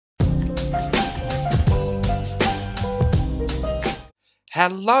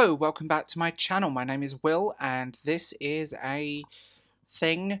Hello, welcome back to my channel. My name is Will, and this is a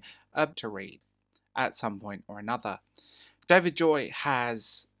thing to read at some point or another. David Joy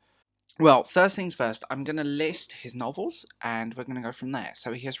has, well, first things first, I'm going to list his novels, and we're going to go from there.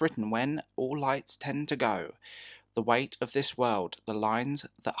 So he has written When All Lights Tend to Go, The Weight of This World, The Lines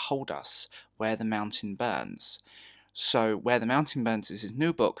That Hold Us, Where the Mountain Burns. So, Where the Mountain Burns is his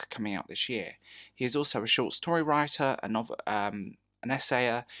new book coming out this year. He is also a short story writer, an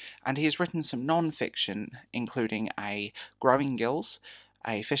essayer, and he has written some non-fiction, including a Growing Gills,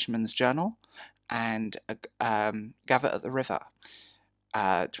 a Fisherman's Journal, and Gather at the River.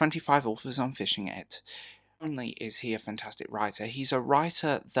 25 authors on Fishing It. Not only is he a fantastic writer, he's a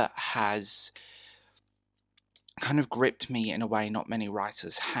writer that has kind of gripped me in a way not many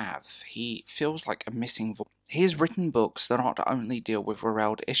writers have. He feels like a missing voice. He has written books that not only deal with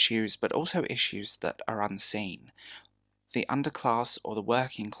real issues, but also issues that are unseen. The underclass or the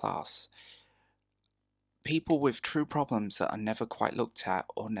working class. People with true problems that are never quite looked at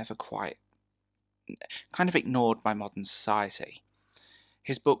or never quite kind of ignored by modern society.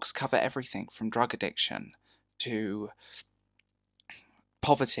 His books cover everything from drug addiction to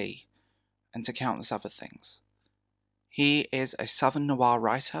poverty and to countless other things. He is a Southern noir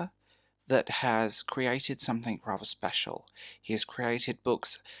writer that has created something rather special. He has created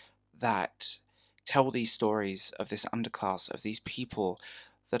books that tell these stories of this underclass, of these people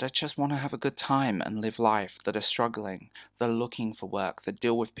that just want to have a good time and live life, that are struggling, that are looking for work, that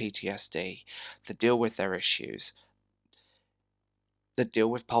deal with PTSD, that deal with their issues, that deal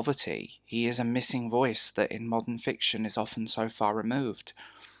with poverty. He is a missing voice that in modern fiction is often so far removed.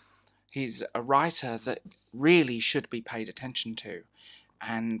 He's a writer that really should be paid attention to,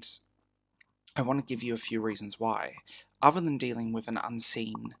 and I want to give you a few reasons why. Other than dealing with an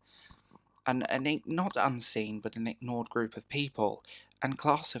unseen, not unseen, but an ignored group of people and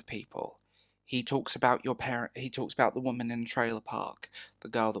class of people. He talks about he talks about the woman in a trailer park, the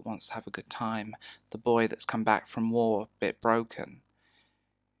girl that wants to have a good time, the boy that's come back from war, a bit broken.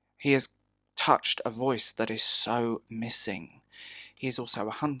 He has touched a voice that is so missing. He is also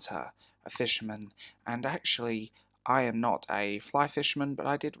a hunter, a fisherman, and actually, I am not a fly fisherman, but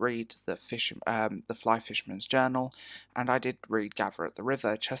I did read the Fly Fisherman's Journal, and I did read Gather at the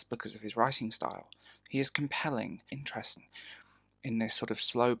River just because of his writing style. He is compelling, interesting, in this sort of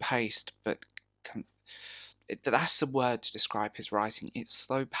slow-paced, but that's the word to describe his writing. It's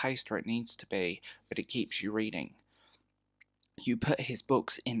slow-paced where it needs to be, but it keeps you reading. You put his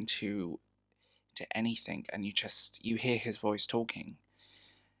books into anything, and you hear his voice talking.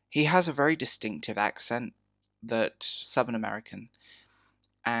 He has a very distinctive accent, that Southern American,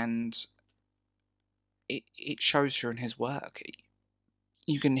 and it shows through in his work.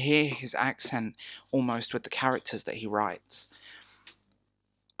 You can hear his accent almost with the characters that he writes.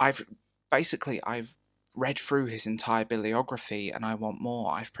 I've read through his entire bibliography, and I want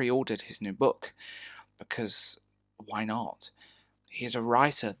more. I've pre-ordered his new book, because why not? He is a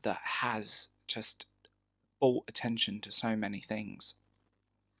writer that has just brought attention to so many things.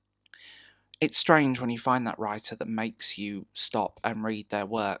 It's strange when you find that writer that makes you stop and read their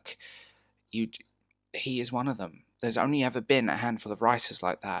work. He is one of them. There's only ever been a handful of writers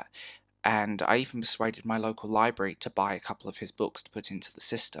like that, and I even persuaded my local library to buy a couple of his books to put into the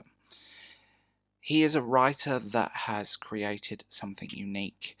system. He is a writer that has created something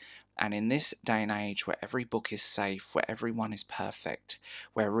unique, and in this day and age where every book is safe, where everyone is perfect,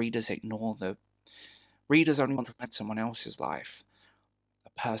 where readers only want to read someone else's life,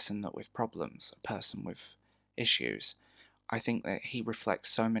 a person with problems, a person with issues. I think that he reflects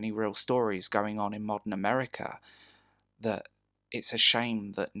so many real stories going on in modern America that it's a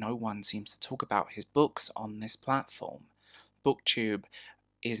shame that no one seems to talk about his books on this platform. BookTube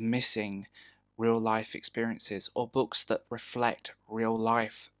is missing real life experiences or books that reflect real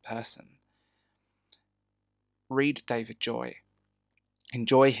life person. Read David Joy.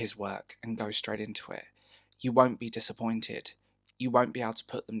 Enjoy his work and go straight into it. You won't be disappointed. You won't be able to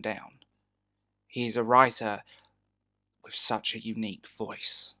put them down. He's a writer with such a unique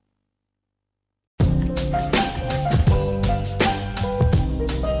voice.